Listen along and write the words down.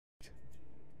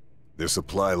Their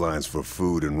supply lines for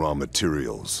food and raw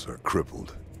materials are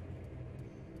crippled.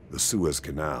 The Suez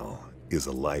Canal is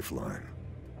a lifeline,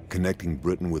 connecting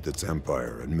Britain with its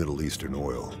empire and Middle Eastern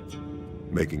oil,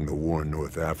 making the war in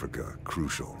North Africa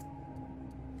crucial.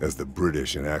 As the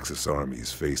British and Axis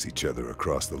armies face each other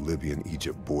across the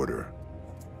Libyan-Egypt border,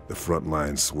 the front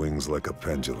line swings like a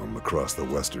pendulum across the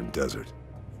western desert.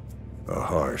 A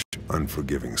harsh,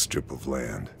 unforgiving strip of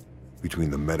land between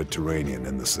the Mediterranean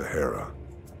and the Sahara.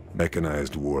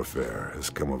 Mechanized warfare has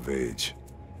come of age.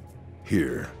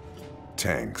 Here,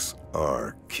 tanks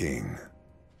are king.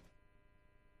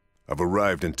 I've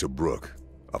arrived in Tobruk,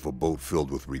 off a boat filled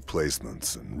with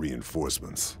replacements and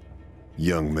reinforcements.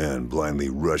 Young men blindly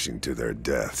rushing to their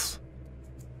deaths.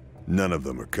 None of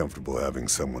them are comfortable having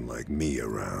someone like me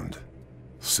around.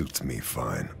 Suits me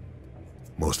fine.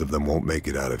 Most of them won't make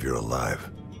it out of here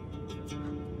alive.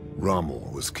 Rommel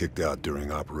was kicked out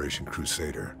during Operation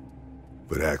Crusader,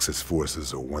 but Axis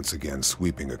forces are once again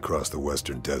sweeping across the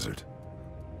western desert.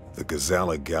 The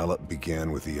Gazala Gallop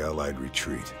began with the Allied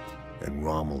retreat, and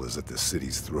Rommel is at the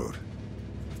city's throat.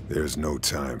 There's no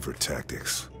time for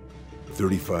tactics.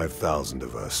 35,000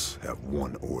 of us have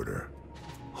one order.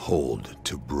 Hold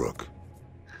Tobruk.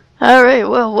 Alright,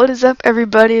 well, what is up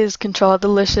everybody? It's Control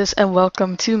Delicious and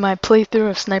welcome to my playthrough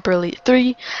of Sniper Elite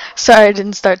 3. Sorry I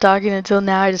didn't start talking until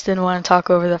now, I just didn't want to talk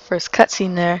over the first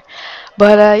cutscene there.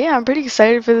 But yeah, I'm pretty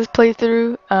excited for this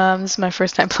playthrough. This is my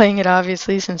first time playing it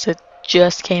obviously since it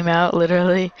just came out,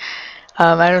 literally.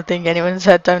 I don't think anyone's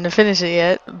had time to finish it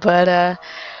yet, but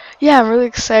yeah, I'm really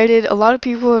excited. A lot of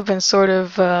people have been sort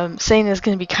of saying it's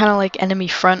going to be kind of like Enemy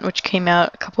Front, which came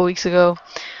out a couple weeks ago.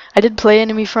 I did play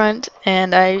Enemy Front,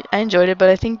 and I enjoyed it, but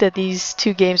I think that these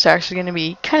two games are actually going to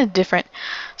be kind of different.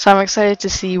 So I'm excited to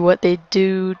see what they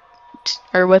do,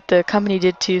 or what the company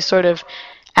did to sort of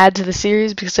add to the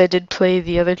series, because I did play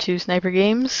the other two sniper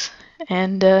games,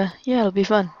 and yeah, it'll be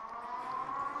fun.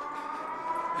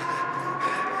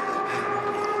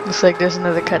 Looks like there's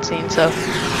another cutscene, so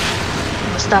I'm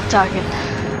gonna stop talking.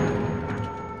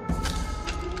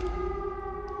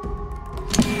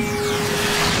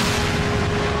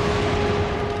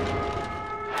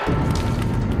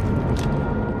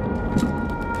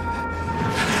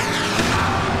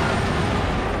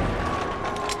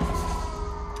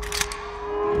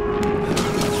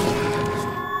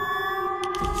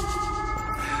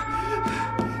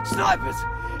 Snipers!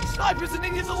 Snipers and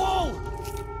Indians all!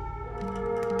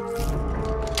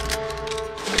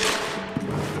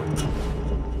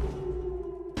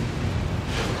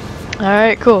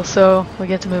 Alright, cool, so we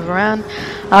get to move around.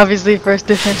 Obviously, first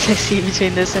difference I see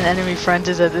between this and Enemy Front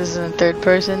is that this is in third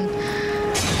person.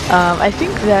 I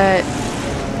think that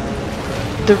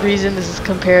the reason this is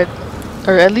compared,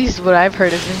 or at least what I've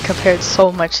heard, has been compared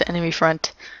so much to Enemy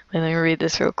Front. Let me read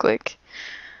this real quick.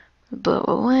 Blow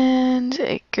a land,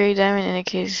 a gray diamond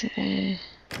indicates...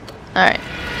 Alright,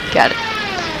 got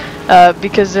it.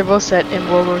 Because they're both set in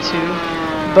World War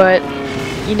II, but,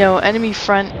 you know, Enemy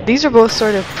Front, these are both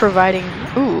sort of providing...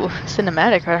 Ooh,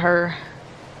 cinematic at her.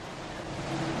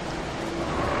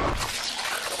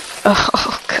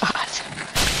 Oh, God.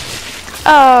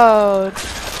 Oh.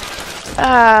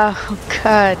 Oh,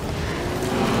 God.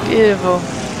 Beautiful.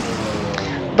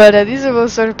 But these are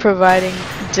both sort of providing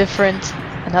different...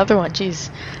 Another one, jeez.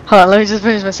 Hold on, let me just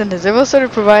finish my sentence. They're both sort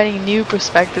of providing new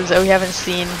perspectives that we haven't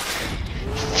seen,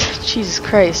 Jesus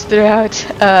Christ, throughout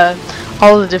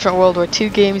all of the different World War II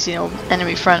games. You know,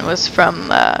 Enemy Front was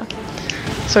from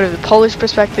sort of the Polish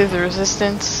perspective, the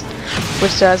resistance,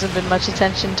 which there hasn't been much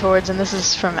attention towards, and this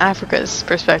is from Africa's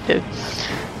perspective.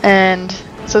 And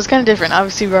so it's kind of different.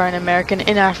 Obviously, we're an American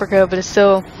in Africa, but it's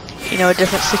still, you know, a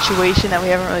different situation that we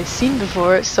haven't really seen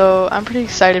before. So I'm pretty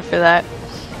excited for that.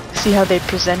 See how they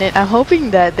present it. I'm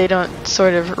hoping that they don't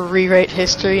sort of rewrite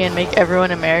history and make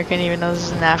everyone American, even though this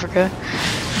is in Africa.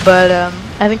 But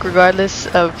I think regardless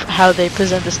of how they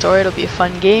present the story, it'll be a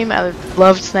fun game. I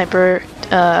loved Sniper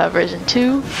version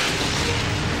 2,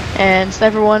 and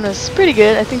Sniper 1 was pretty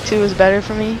good. I think 2 was better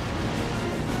for me.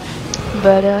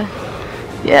 But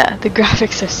yeah, the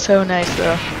graphics are so nice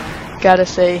though, gotta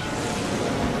say.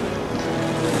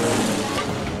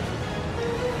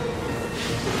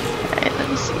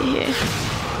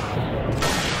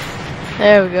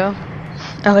 There we go.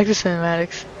 I like the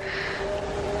cinematics.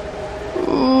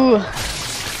 Ooh.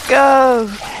 Go!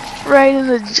 Right in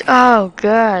the... Oh,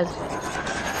 God.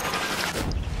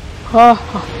 Oh,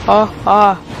 oh, oh,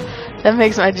 oh. That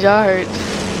makes my jaw hurt.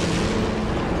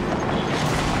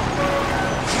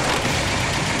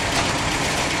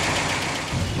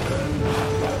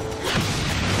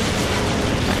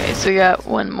 Okay, so we got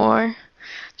one more.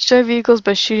 Destroy vehicles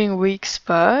by shooting weak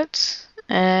spots.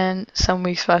 and some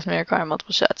weak spots may require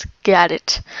multiple shots. Got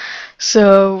it.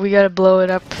 So we gotta blow it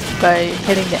up by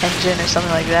hitting the engine or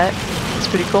something like that. It's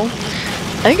pretty cool.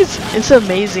 I think it's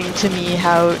amazing to me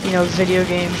how, you know, video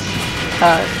games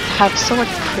have so much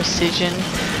precision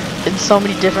in so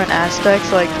many different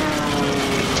aspects. Like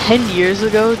 10 years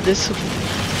ago, this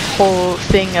whole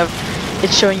thing of it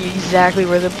showing you exactly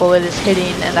where the bullet is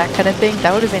hitting and that kind of thing,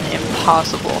 that would have been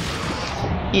impossible.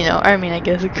 You know, I mean, I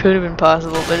guess it could have been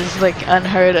possible, but it's like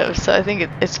unheard of. So I think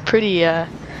it's pretty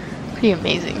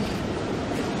amazing.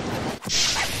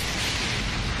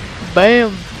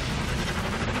 Bam!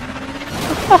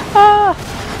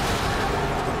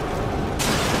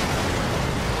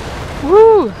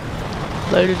 Woo!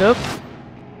 Load it up.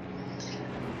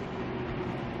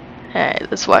 Alright,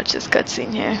 let's watch this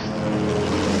cutscene here.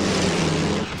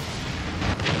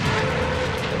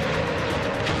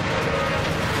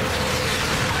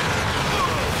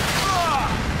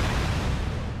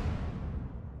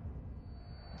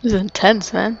 This is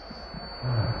intense, man.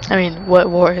 I mean,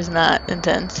 what war is not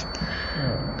intense?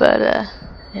 But,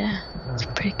 yeah, it's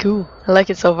pretty cool. I like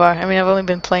it so far. I mean, I've only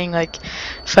been playing like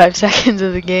 5 seconds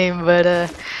of the game, but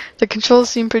the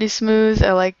controls seem pretty smooth.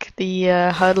 I like the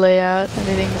HUD layout.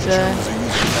 Everything's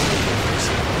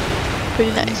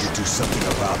pretty nice.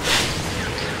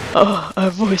 Oh, our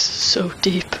voice is so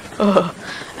deep. Oh,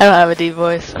 I don't have a deep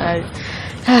voice.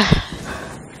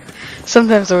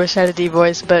 Sometimes I wish I had a deep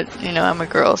voice, but you know, I'm a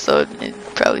girl, so it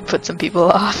probably put some people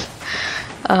off.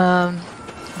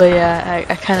 But yeah,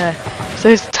 I kind of,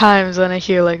 there's times when I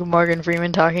hear like Morgan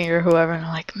Freeman talking or whoever, and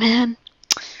I'm like, man,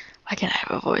 why can't I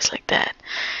have a voice like that?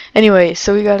 Anyway,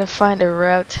 so we gotta find a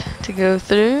route to go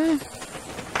through.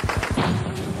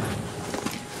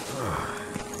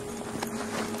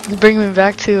 Bring me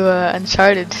back to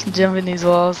Uncharted, jumping these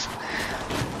walls.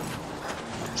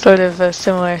 Sort of a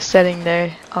similar setting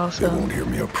there, also. They won't hear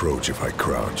me approach if I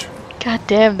crouch. God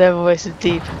damn, that voice is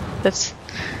deep. That's...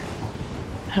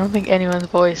 I don't think anyone's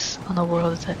voice on the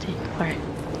world is that deep. Alright,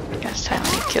 guys, time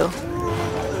to kill.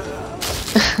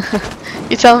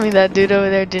 You telling me that dude over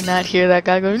there did not hear that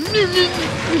guy go?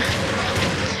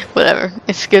 Whatever,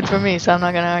 it's good for me, so I'm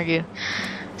not gonna argue.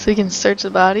 So we can search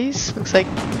the bodies. Looks like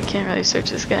we can't really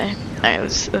search this guy. Alright,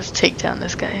 let's take down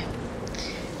this guy.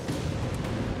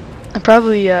 I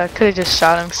probably could have just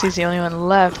shot him because he's the only one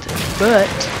left, but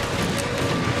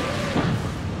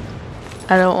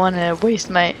I don't want to waste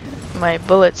my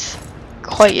bullets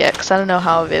quite yet because I don't know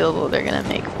how available they're gonna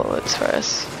make bullets for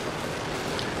us.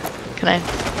 Can I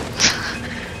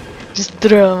just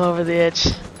throw him over the edge?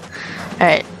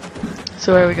 Alright,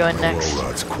 so where are we going next? The roll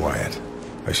rod's quiet.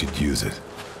 I should use it.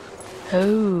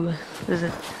 Oh, is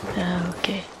it? Oh,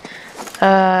 okay.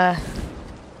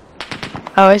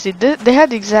 Oh, I see. They had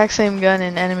the exact same gun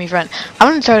in Enemy Front. I'm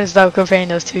gonna try to stop comparing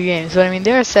those two games, but I mean,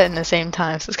 they are set in the same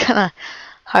time, so it's kind of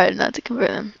hard not to compare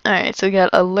them. Alright, so we got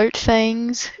alert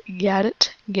things. Got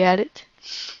it. Got it.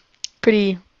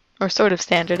 Pretty, or sort of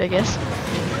standard, I guess.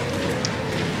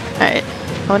 Alright,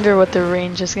 I wonder what the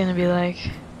range is gonna be like.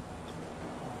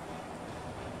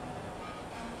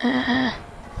 I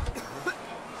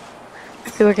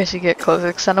feel like I should get closer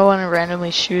because I don't want to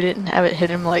randomly shoot it and have it hit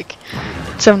him like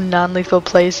some non-lethal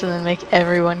place and then make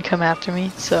everyone come after me,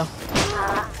 so.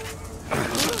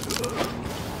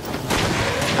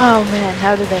 Oh man,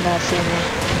 how did they not see me?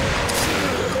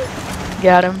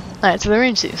 Got him. Alright, so the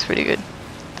range seems pretty good.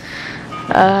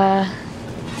 Let's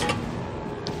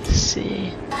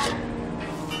see.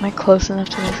 Am I close enough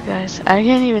to these guys? I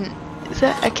can't even,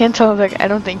 I can't tell, like, I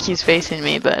don't think he's facing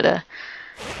me, but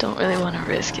don't really want to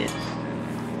risk it.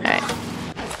 Alright.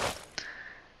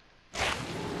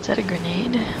 Is that a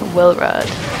grenade? A well rod.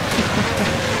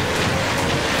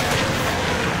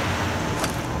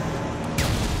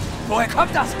 Woher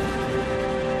kommt das?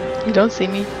 You don't see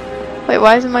me. Wait,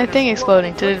 why isn't my thing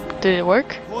exploding? Did it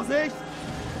work? Vorsicht!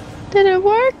 Did it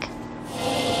work?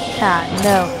 Ah,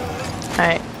 no.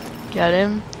 Alright, got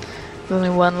him. There's only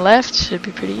one left, should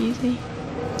be pretty easy.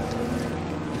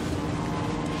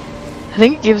 I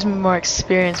think it gives me more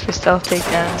experience for stealth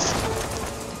takedowns.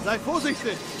 Sei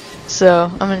vorsichtig! So,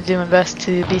 I'm gonna do my best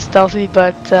to be stealthy,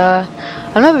 but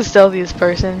I'm not the stealthiest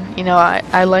person. You know,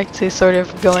 I like to sort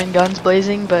of go in guns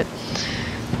blazing, but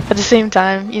at the same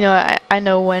time, you know, I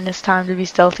know when it's time to be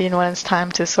stealthy and when it's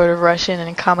time to sort of rush in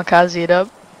and kamikaze it up.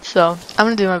 So, I'm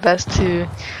gonna do my best to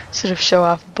sort of show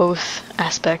off both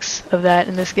aspects of that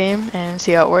in this game and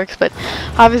see how it works. But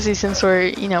obviously, since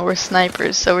we're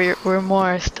snipers, so we're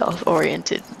more stealth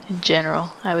oriented in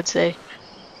general, I would say.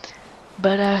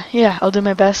 But yeah, I'll do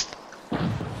my best.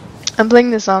 I'm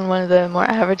playing this on one of the more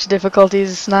average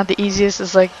difficulties. It's not the easiest.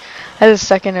 It's like, a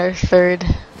second or third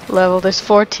level. There's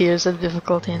 4 tiers of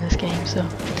difficulty in this game, so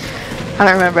I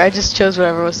don't remember. I just chose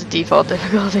whatever was the default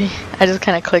difficulty. I just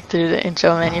kind of clicked through the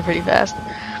intro menu pretty fast.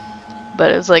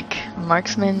 But it was like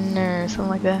marksman or something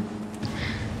like that.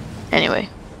 Anyway,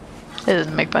 it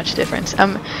doesn't make much difference.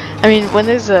 I mean, when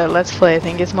there's a Let's Play, I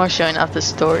think it's more showing off the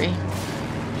story.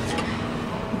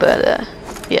 But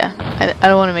yeah, I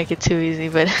don't want to make it too easy,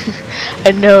 but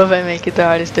I know if I make it the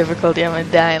hardest difficulty, I'm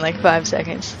gonna die in like 5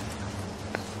 seconds.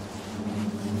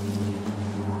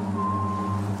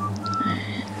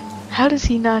 How does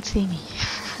he not see me?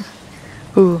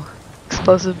 Ooh,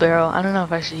 explosive barrel. I don't know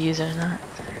if I should use it or not.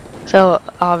 So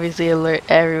I'll obviously alert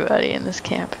everybody in this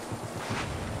camp.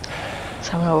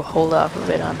 So I'm gonna hold off a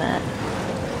bit on that.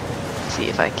 See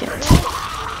if I can.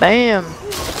 Bam!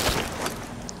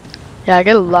 Yeah, I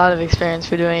get a lot of experience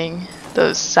for doing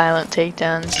those silent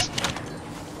takedowns.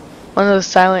 One of those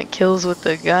silent kills with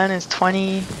the gun is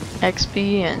 20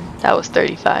 XP, and that was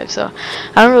 35. So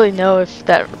I don't really know if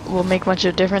that will make much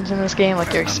of a difference in this game,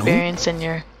 like your experience and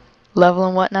your level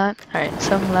and whatnot. Alright,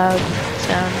 some loud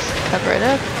sounds. Cover it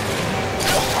up.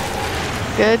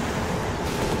 Good.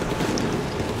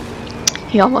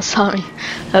 He almost saw me.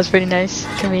 That was pretty nice.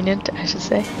 Convenient, I should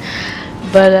say.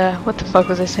 But, what the fuck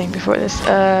was I saying before this?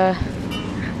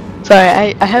 Sorry,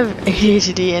 I have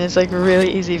ADHD and it's like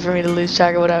really easy for me to lose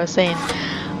track of what I was saying.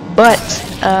 But,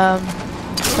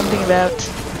 something about...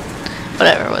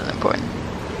 whatever, it wasn't important.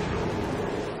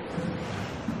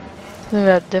 Something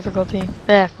about difficulty.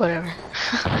 Whatever.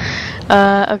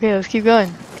 Okay, let's keep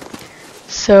going.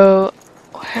 So,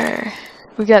 where...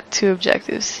 we got 2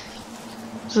 objectives.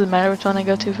 Does it matter which one I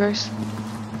go to first?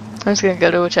 I'm just gonna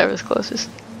go to whichever is closest.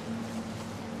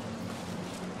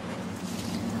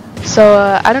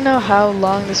 So, I don't know how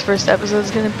long this first episode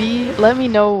is gonna be. Let me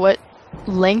know what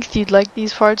length you'd like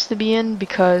these parts to be in,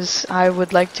 because I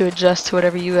would like to adjust to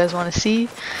whatever you guys want to see.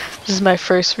 This is my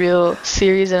first real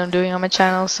series that I'm doing on my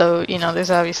channel, so, you know,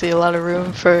 there's obviously a lot of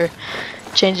room for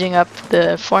changing up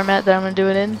the format that I'm gonna do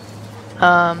it in.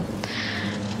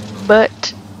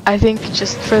 But I think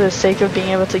just for the sake of being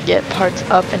able to get parts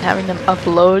up and having them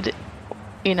upload,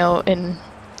 you know, in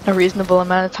a reasonable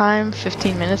amount of time,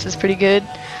 15 minutes is pretty good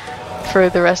for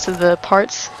the rest of the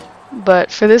parts.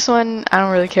 But for this one, I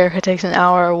don't really care if it takes an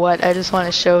hour or what. I just want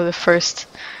to show the first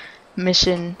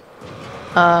mission,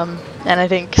 and I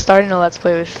think starting a Let's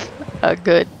Play with a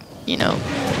good, you know,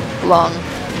 long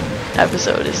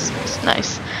episode is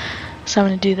nice. So I'm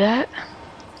gonna do that.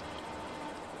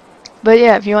 But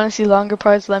yeah, if you want to see longer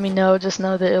parts, let me know. Just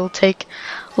know that it'll take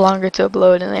longer to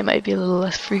upload and they might be a little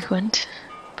less frequent.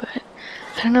 But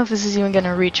I don't know if this is even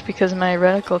gonna reach because my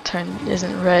reticle turn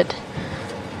isn't red.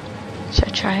 Should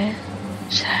I try it?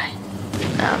 Should I?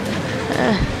 No.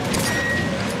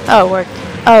 Oh, it worked.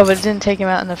 Oh, but it didn't take him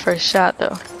out in the first shot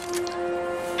though.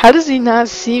 How does he not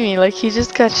see me? Like, he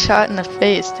just got shot in the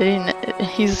face.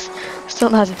 He's still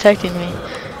not detecting me.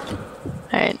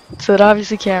 Alright, so it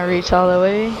obviously can't reach all the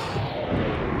way.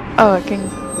 Oh, I can...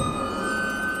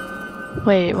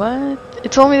 wait, what?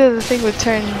 It told me that the thing would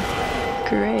turn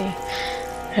gray.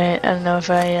 Alright, I don't know if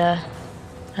I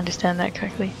understand that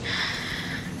correctly.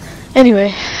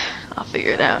 Anyway, I'll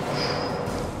figure it out.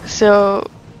 So,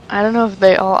 I don't know if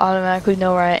they all automatically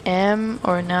know where I am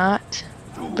or not,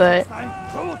 but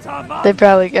they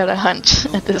probably got a hunch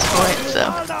at this point, so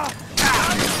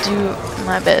I'm gonna do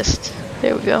my best.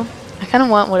 There we go. I kind of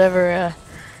want whatever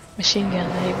machine gun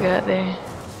they've got there.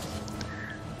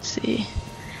 Let's see.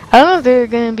 I don't know if there are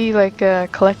going to be like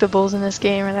collectibles in this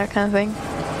game or that kind of thing.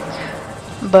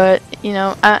 But, you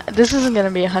know, this isn't going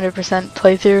to be 100%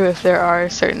 playthrough if there are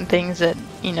certain things that,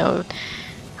 you know,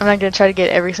 I'm not going to try to get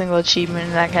every single achievement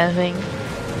and that kind of thing.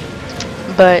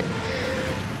 But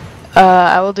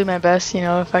I will do my best, you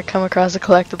know, if I come across a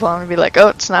collectible, I'm going to be like, oh,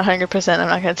 it's not 100%, I'm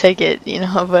not going to take it, you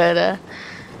know, but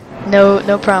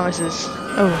no promises.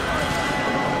 Oh.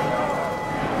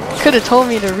 Could have told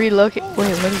me to relocate. Wait,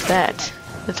 what is that?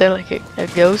 Is that like a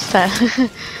ghost? I'm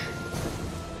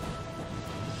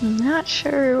not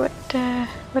sure what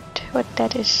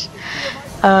that is.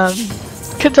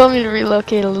 Could have told me to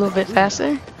relocate a little bit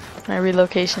faster. My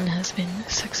relocation has been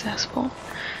successful.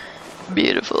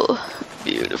 Beautiful,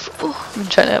 beautiful. I'm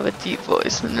trying to have a deep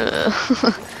voice. Alright,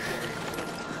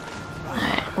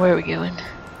 where are we going?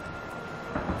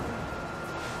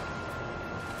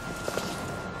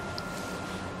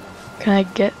 Can I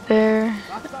get there?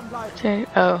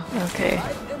 Oh, okay.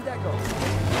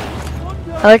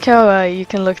 I like how you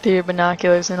can look through your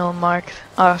binoculars and it'll mark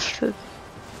off the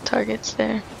targets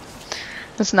there.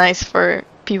 That's nice for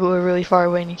people who are really far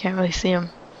away and you can't really see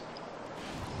them.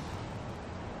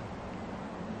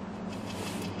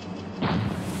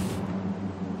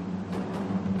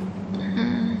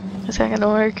 Is that gonna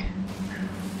work?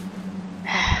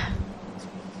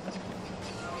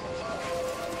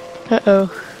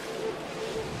 Uh-oh.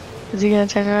 Is he gonna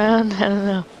turn around? I don't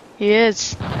know. He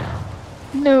is.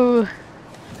 No.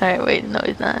 Alright, wait, no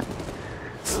he's not.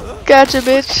 Gotcha,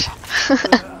 bitch!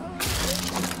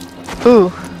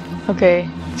 Ooh. Okay,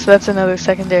 so that's another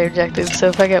secondary objective. So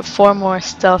if I get 4 more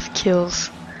stealth kills,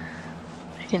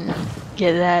 I can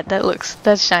get that.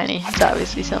 That's shiny. It's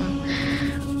obviously something.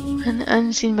 And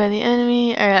unseen by the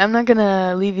enemy. Alright, I'm not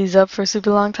gonna leave these up for a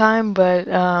super long time, but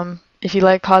if you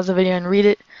like, pause the video and read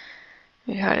it.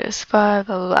 We got a spot,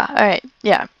 blah blah blah. Alright,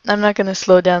 yeah, I'm not gonna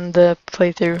slow down the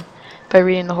playthrough by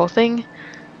reading the whole thing,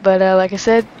 but like I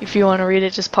said, if you want to read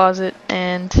it, just pause it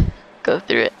and go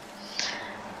through it.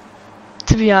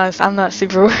 To be honest, I'm not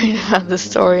super worried about the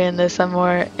story in this, I'm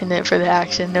more in it for the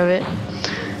action of it.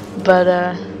 But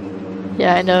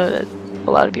yeah, I know that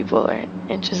a lot of people are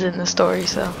interested in the story,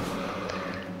 so.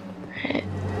 Alright,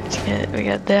 we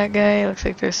got that guy, looks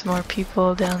like there's some more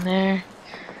people down there.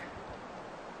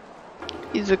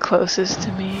 He's the closest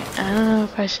to me. I don't know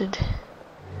if I should.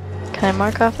 Can I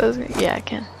mark off those? Yeah, I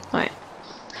can. Wait.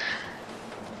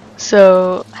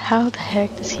 So, how the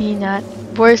heck does he not?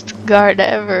 Worst guard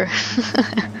ever.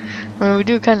 I mean, we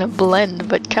do kind of blend,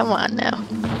 but come on now.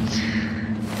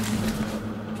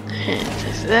 And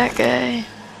there's that guy.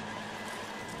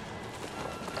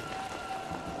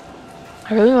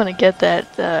 I really want to get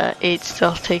that 8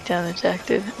 stealth takedown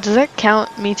objective. Does that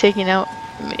count me taking out?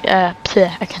 I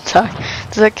can talk.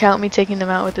 Does that count me taking them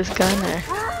out with this gun, or?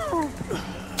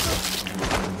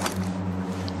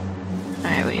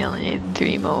 Alright, we only need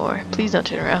 3 more. Please don't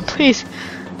turn around, please.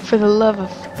 For the love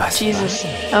of Jesus.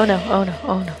 Oh no, oh no,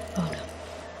 oh no, oh no.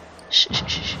 Shh, shh,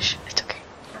 shh, shh, shh. It's okay.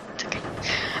 It's okay.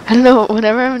 I don't know,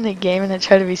 whenever I'm in a game and I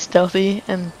try to be stealthy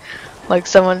and like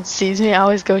someone sees me, I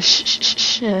always go shh, shh, shh,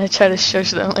 shh, and I try to shush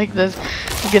them like this.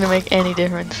 It's gonna make any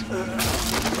difference.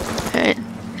 Alright.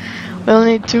 We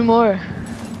only need 2 more.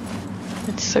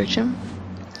 Let's search him.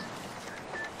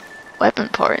 Weapon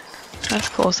part. That's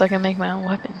cool, so I can make my own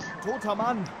weapons.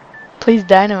 Please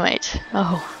dynamite.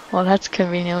 Oh, well that's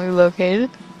conveniently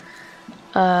located.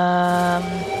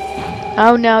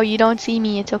 Oh no, you don't see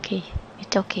me. It's okay.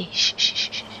 It's okay. Shh, shh,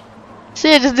 shh, shh.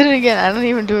 See, I just did it again. I don't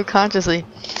even do it consciously.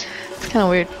 It's kind of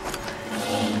weird.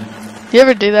 Do you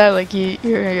ever do that? Like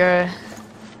you're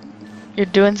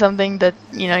doing something that,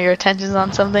 you know, your attention's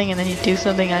on something, and then you do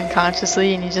something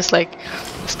unconsciously, and you just like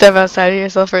step outside of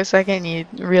yourself for a second, and you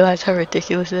realize how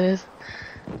ridiculous it is.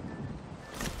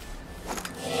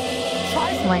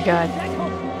 Oh my god.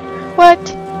 What?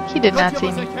 He did not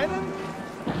see me.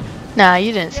 Nah,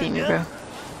 you didn't see me, bro.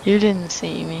 You didn't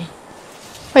see me.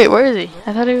 Wait, where is he?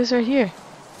 I thought he was right here.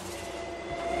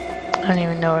 I don't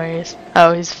even know where he is.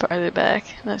 Oh, he's farther back.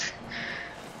 That's...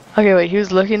 Okay, wait, he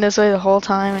was looking this way the whole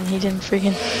time and he didn't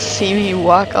freaking see me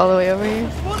walk all the way over here?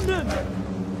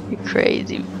 You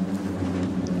crazy.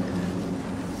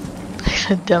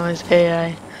 The dumbest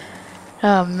AI.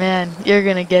 Oh man, you're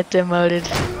gonna get demoted.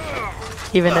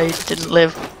 Even though you didn't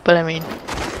live. But I mean,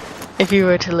 if you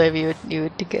were to live, you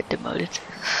would get demoted.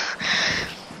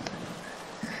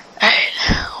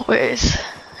 Alright,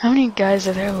 how many guys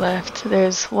are there left?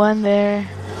 There's 1 there,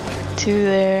 2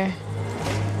 there.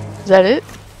 Is that it?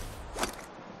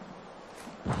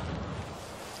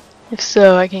 If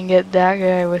so, I can get that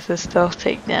guy with the stealth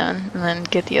takedown, and then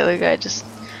get the other guy just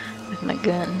with my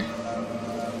gun.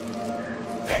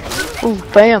 Ooh,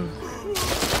 bam!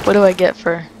 What do I get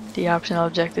for the optional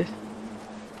objective?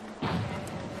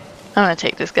 I'm gonna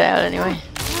take this guy out anyway.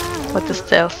 With the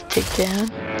stealth takedown.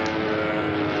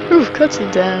 Ooh,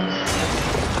 cutscene down.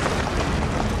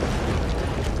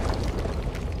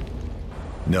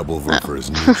 Nebelwerfer is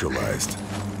neutralized.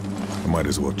 I might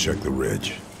as well check the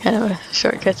ridge. Kind of a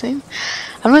short cutscene.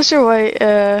 I'm not sure why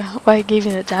I gave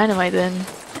you the dynamite then.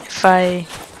 If I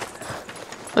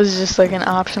was just like an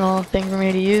optional thing for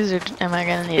me to use, or am I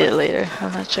gonna need it later?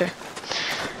 I'm not sure.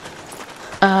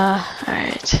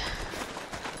 Alright.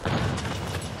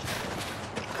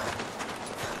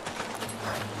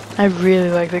 I really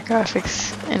like the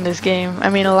graphics in this game. I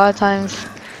mean, a lot of times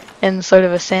in sort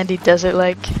of a sandy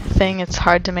desert-like thing, it's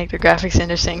hard to make the graphics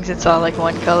interesting because it's all like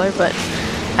one color, but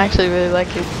I actually really like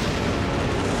it.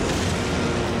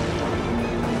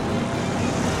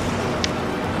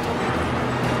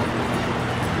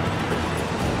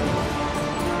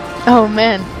 Oh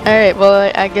man, alright,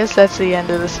 well I guess that's the end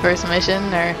of this first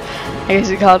mission, or I guess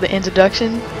you call it the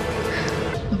introduction.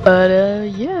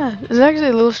 But yeah, it's actually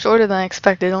a little shorter than I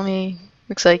expected, only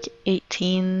looks like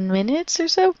 18 minutes or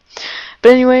so.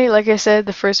 But anyway, like I said,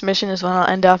 the first mission is when I'll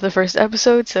end off the first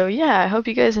episode, so yeah, I hope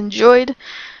you guys enjoyed.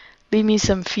 Leave me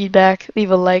some feedback,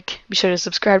 leave a like, be sure to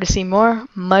subscribe to see more.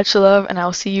 Much love, and I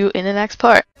will see you in the next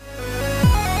part.